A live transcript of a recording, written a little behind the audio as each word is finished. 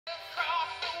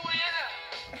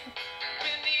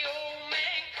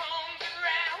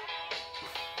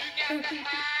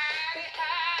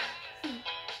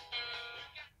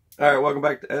Alright, welcome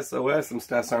back to SOS. I'm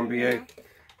Stas B.A.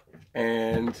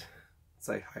 And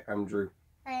say hi, I'm Drew.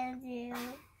 Hi, I'm Drew.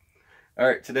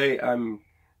 Alright, today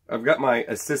I've got my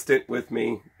assistant with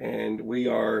me, and we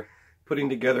are putting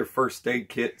together first aid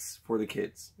kits for the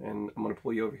kids. And I'm going to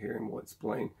pull you over here and we'll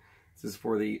explain. This is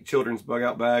for the children's bug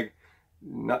out bag.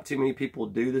 Not too many people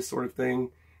do this sort of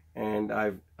thing, and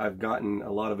I've gotten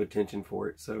a lot of attention for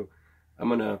it. So I'm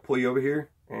going to pull you over here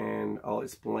and I'll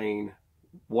explain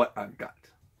what I've got.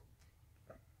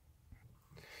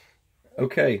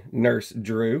 Okay, Nurse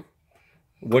Drew,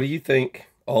 what do you think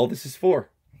all this is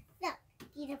for? No,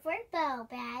 these are for bug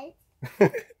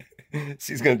bags.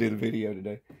 She's going to do the video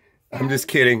today. I'm just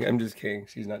kidding. I'm just kidding.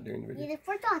 She's not doing the video. These are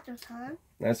for doctors, huh?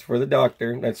 That's for the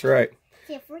doctor. That's right.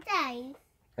 These are for daddy.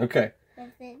 Okay.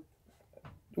 Listen.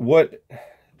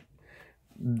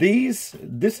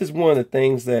 This is one of the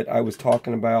things that I was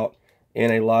talking about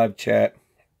in a live chat.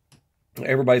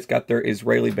 Everybody's got their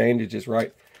Israeli bandages,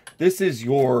 right? This is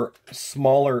your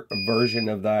smaller version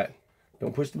of that.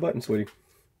 Don't push the button, sweetie.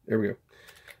 There we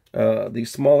go. The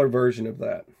smaller version of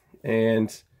that.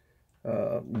 And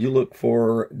you look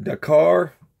for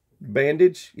Dakar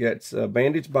bandage. Yeah, it's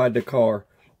bandage by Dakar.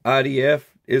 IDF,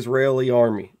 Israeli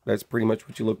Army. That's pretty much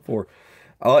what you look for.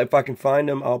 If I can find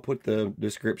them, I'll put the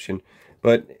description.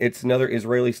 But it's another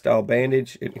Israeli style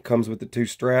bandage. It comes with the 2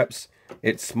 straps.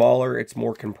 It's smaller, it's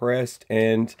more compressed,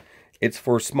 and it's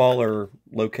for smaller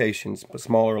locations, but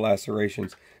smaller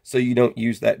lacerations. So you don't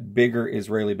use that bigger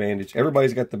Israeli bandage.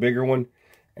 Everybody's got the bigger one,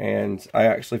 and I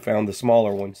actually found the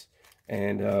smaller ones.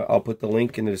 And I'll put the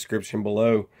link in the description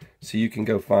below so you can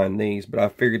go find these. But I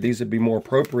figured these would be more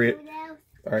appropriate.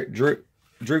 All right, Drew,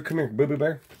 come here, Boo Boo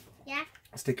Bear. Yeah?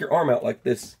 Stick your arm out like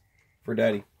this for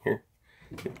Daddy. Here,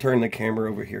 turn the camera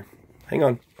over here. Hang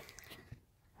on.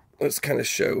 Let's kind of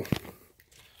show.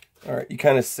 All right, you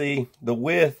kind of see the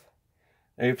width.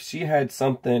 If she had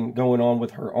something going on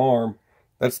with her arm,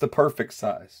 that's the perfect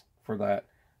size for that.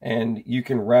 And you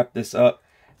can wrap this up.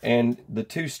 And the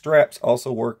 2 straps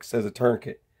also works as a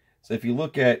tourniquet. So if you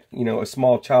look at, a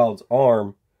small child's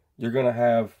arm, you're going to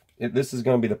have, this is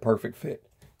going to be the perfect fit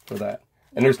for that.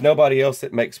 And there's nobody else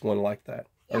that makes one like that.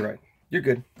 Yeah. All right. You're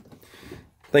good.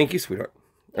 Thank you, sweetheart.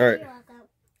 All right. You're welcome.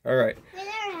 All right. We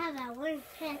never have that one.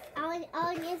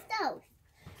 I'll use those.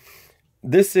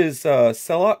 This is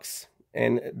Celox,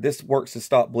 and this works to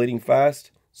stop bleeding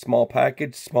fast. Small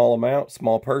package, small amount,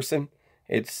 small person.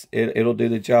 It'll do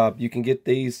the job. You can get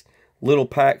these little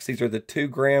packs. These are the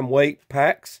 2-gram weight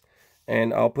packs,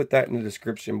 and I'll put that in the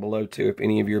description below too if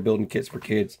any of you are building kits for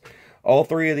kids. All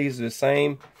 3 of these are the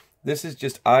same. This is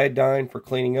just iodine for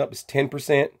cleaning up. It's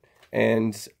 10%,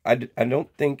 and I don't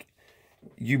think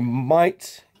you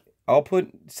might. I'll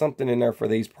put something in there for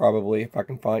these probably if I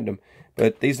can find them.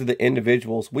 But these are the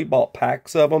individuals. We bought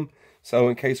packs of them, so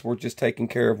in case we're just taking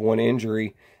care of one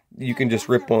injury, you can just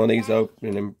rip one of these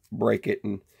open and break it,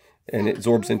 and it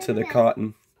absorbs into the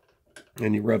cotton,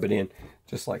 and you rub it in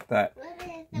just like that.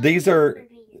 These are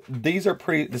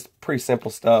pretty simple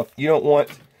stuff. You don't want,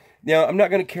 I'm not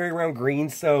going to carry around green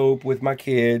soap with my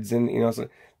kids, and so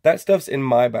that stuff's in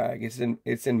my bag.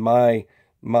 It's in my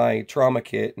trauma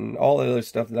kit, and all the other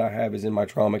stuff that I have is in my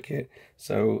trauma kit.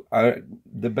 So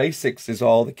the basics is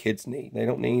all the kids need. They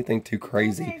don't need anything too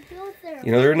crazy.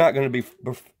 They're not going to be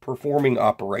performing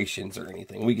operations or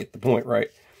anything. We get the point, right?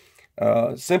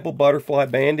 Simple butterfly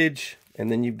bandage.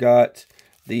 And then you've got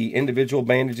the individual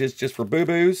bandages just for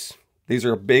boo-boos. These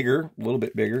are bigger, a little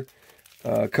bit bigger.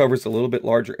 Covers a little bit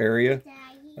larger area.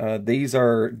 These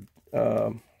are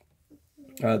the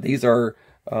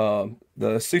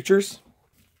sutures,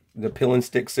 the pill and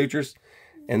stick sutures.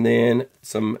 And then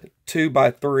some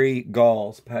 2x3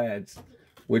 gauze pads,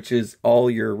 which is all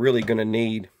you're really going to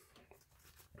need.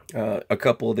 A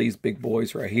couple of these big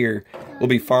boys right here will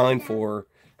be fine for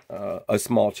a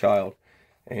small child.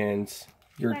 And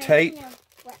your tape,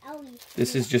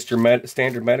 this is just your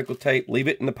standard medical tape. Leave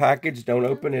it in the package. Don't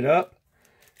open it up.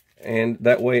 And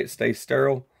that way it stays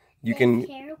sterile. You can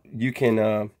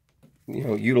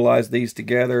utilize these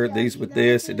together. These with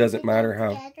this. It doesn't matter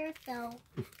how.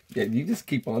 Yeah, you just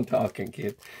keep on talking,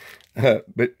 kid.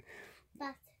 But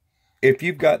if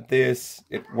you've got this,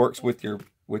 it works with your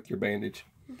bandage.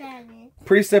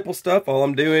 Pretty simple stuff. All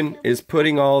I'm doing is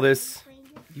putting all this.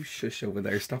 You shush over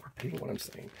there. Stop repeating what I'm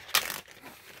saying.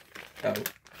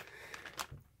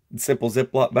 Simple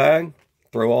Ziploc bag.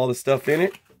 Throw all the stuff in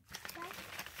it.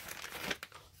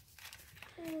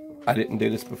 I didn't do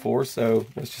this before, so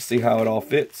let's just see how it all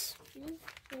fits.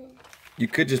 You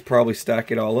could just probably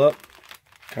stack it all up,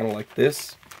 kind of like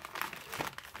this.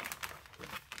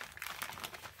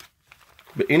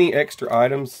 But any extra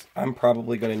items I'm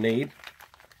probably going to need,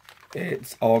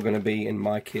 it's all going to be in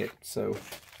my kit. So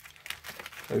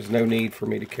there's no need for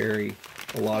me to carry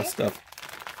a lot of stuff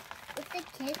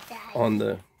on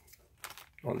the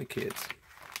kids.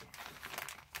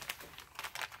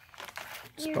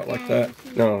 Spot like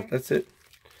that. No, that's it.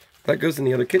 That goes in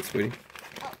the other kit, sweetie.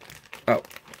 Oh.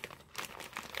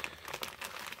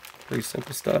 Pretty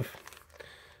simple stuff.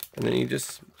 And then you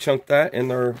just chunk that in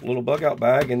their little bug out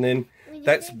bag, and then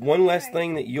that's one less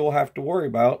thing that you'll have to worry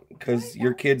about because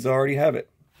your kids already have it.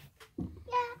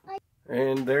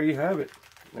 And there you have it.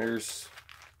 There's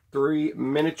 3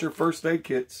 miniature first aid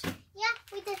kits. Yeah,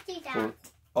 we just do that. For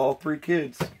all 3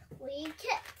 kids. 3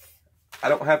 kits. I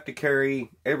don't have to carry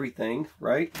everything,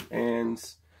 right? And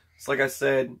it's like I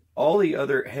said, all the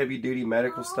other heavy-duty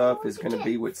medical stuff is going to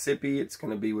be with Sippy. It's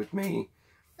going to be with me.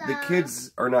 The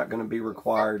kids are not going to be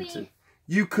required to.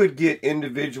 You could get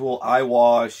individual eye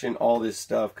wash and all this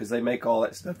stuff because they make all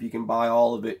that stuff. You can buy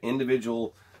all of it,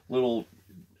 individual little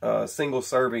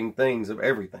single-serving things of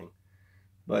everything.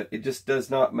 But it just does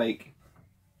not make.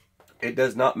 It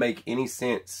does not make any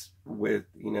sense with,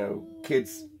 you know,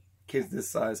 kids this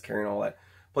size carrying all that.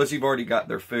 Plus, you've already got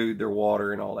their food, their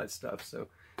water, and all that stuff. So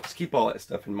just keep all that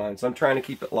stuff in mind. So I'm trying to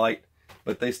keep it light,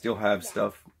 but they still have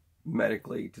stuff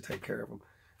medically to take care of them.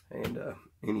 And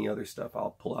any other stuff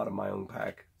I'll pull out of my own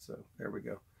pack. So there we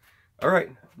go. All right,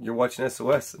 you're watching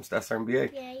SOS. I'm Stasser and B.A.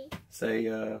 Yay. Say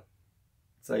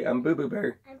I'm Boo Boo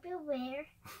Bear. I'm Boo Bear.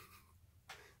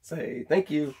 Say thank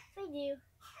you. Thank you.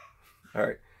 All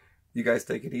right, you guys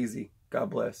take it easy. God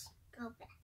bless. God bless.